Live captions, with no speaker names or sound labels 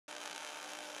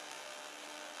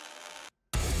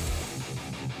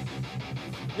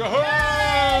Go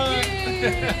ahead!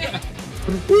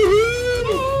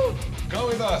 Come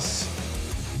with us.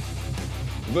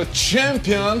 The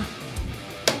champion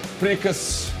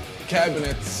Prika's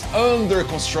cabinets under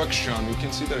construction. You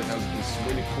can see that it has this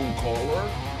really cool color.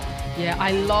 Yeah,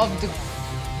 I love the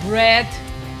red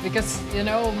because, you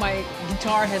know, my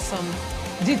guitar has some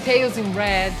details in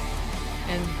red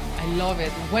and I love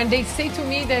it. When they say to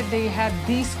me that they have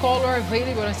this color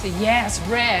available, I say, yes,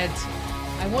 red.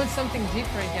 I want something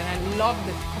different and I love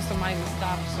the customized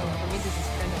stuff. So for me, this is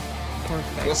kind of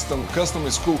perfect. Custom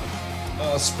is cool.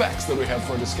 Specs that we have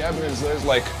for this cabinet is there's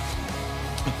like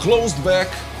a closed back.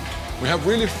 We have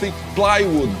really thick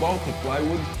plywood, bulky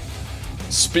plywood.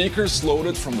 Speakers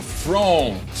loaded from the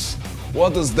front.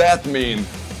 What does that mean?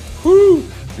 Whew!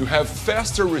 You have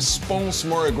faster response,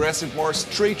 more aggressive, more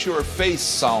straight to your face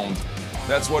sound.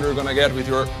 That's what you're gonna get with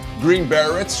your Green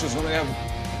Barretts. She's gonna have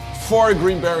 4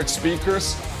 Green Barrett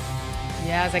speakers.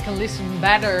 Yes, I can listen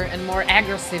better and more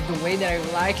aggressive the way that I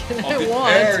like and I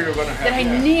want. You're gonna have, that I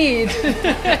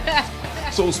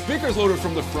need. So speakers loaded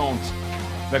from the front.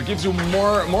 That gives you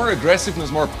more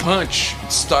aggressiveness, more punch.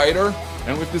 It's tighter.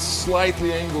 And with this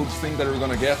slightly angled thing that we're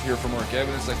gonna get here from our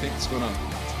cabinets, I think it's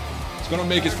gonna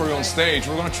make it for you on stage.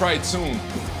 We're gonna try it soon.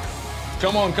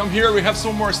 Come on, come here. We have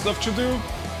some more stuff to do.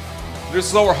 This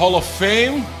is our Hall of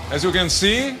Fame, as you can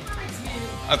see.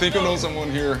 I think you know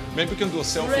someone here. Maybe we can do a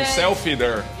selfie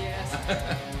there.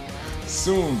 Yes.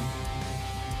 Soon.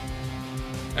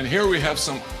 And here we have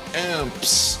some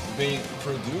amps being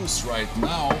produced right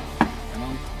now.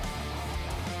 And